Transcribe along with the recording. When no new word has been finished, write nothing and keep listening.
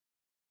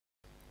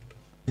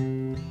The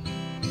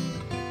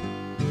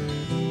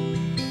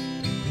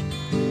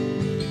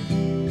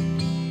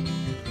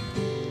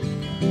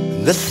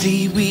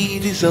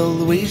seaweed is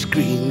always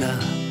greener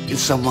in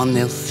someone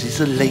else's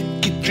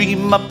lake. You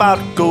dream about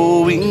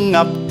going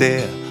up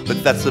there,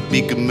 but that's a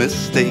big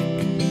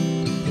mistake.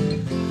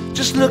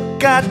 Just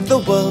look at the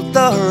world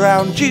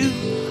around you,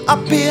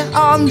 up here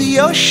on the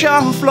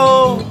ocean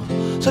floor.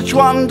 Such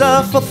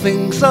wonderful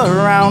things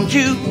around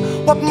you.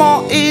 What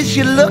more is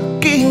you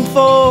looking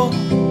for?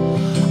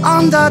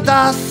 Under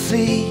the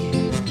sea,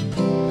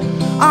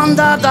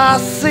 under the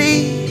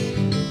sea.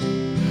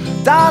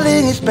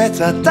 Darling, it's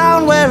better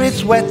down where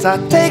it's wetter.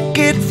 Take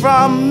it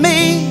from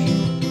me.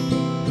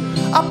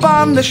 Up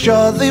on the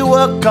shore they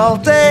work all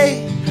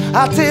day,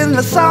 out in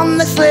the sun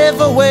they slave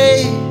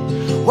away,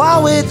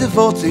 while we're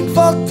devoting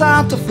full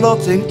time to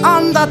floating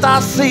under the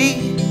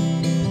sea.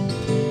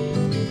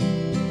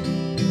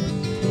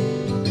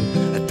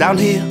 Down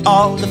here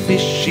all the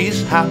fish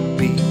is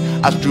happy,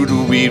 as through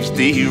the waves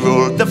they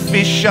roll. The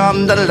fish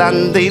on the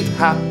land ain't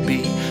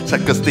happy, so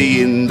 'cause they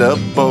in the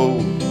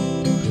bowl.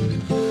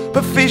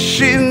 But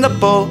fish in the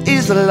bowl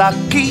is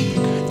lucky,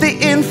 they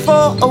in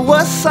for a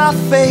worse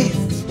fate.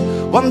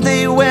 One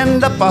day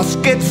when the boss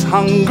gets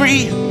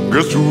hungry,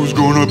 guess who's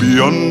gonna be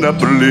on the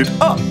plate?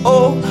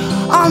 Oh,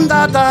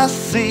 under the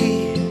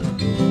sea,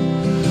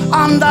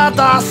 under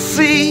the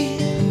sea.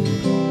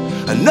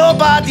 And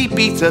nobody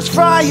beat us,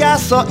 fry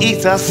us or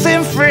eat us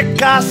in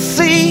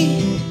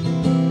fricassee.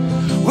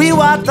 We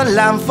want the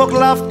land folk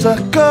love to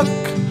cook,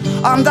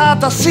 under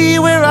the sea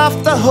we're off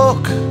the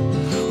hook.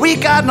 We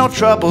got no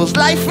troubles,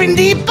 life in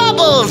the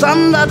bubbles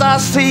under the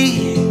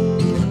sea,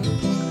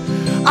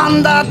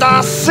 under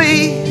the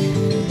sea.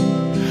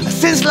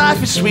 Since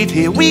life is sweet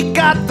here, we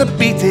got the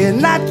beat here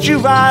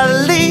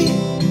naturally.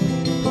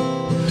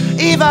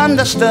 Even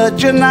the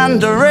sturgeon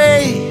and the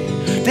ray,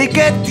 they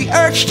get the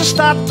urge to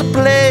start to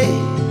play.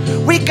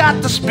 We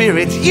got the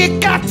spirit, you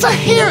got to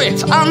hear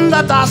it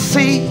under the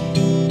sea.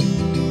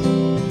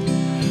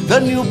 The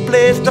new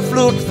plays the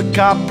flute, the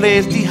car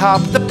plays the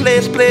harp, the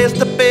place plays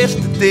the bass,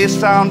 the day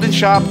sounding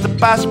sharp, the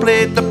bass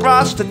played the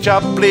brass, the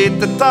chop played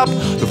the top,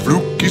 the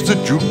fluke is the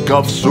duke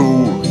of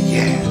soul,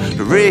 yeah.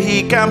 The ray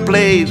he can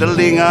play, the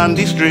ling on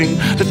the string,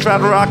 the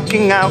trout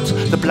rocking out,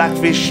 the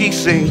blackfish he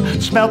sing,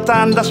 smelt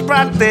and the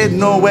sprat they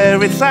know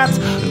where it's at,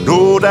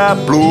 know that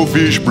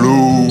blowfish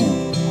blow.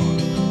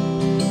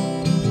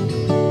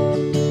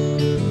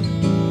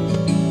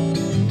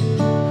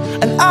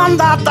 And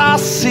under the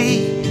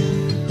sea,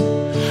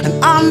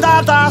 and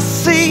under the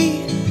sea,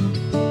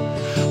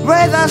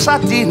 where the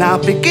satina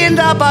begin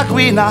the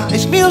baguina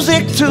is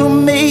music to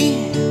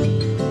me.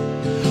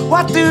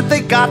 What do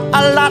they got?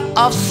 A lot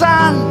of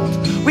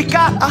sand. We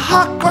got a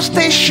hot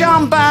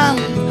crustacean band.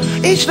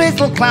 Each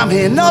little clam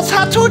here knows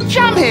how to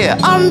jam here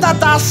under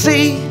the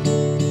sea.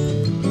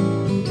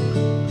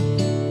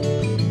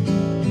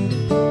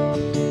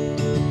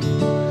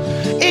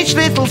 Each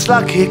little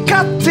slug here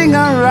cutting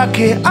a rock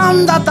here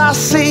under the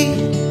sea.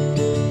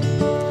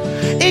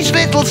 Each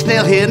little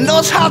snail here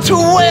knows how to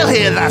whale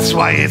here, that's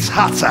why it's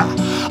hotter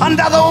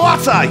under the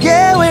water.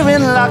 Yeah, we're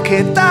in luck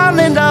here, down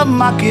in the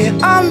muck here,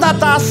 under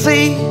the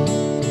sea.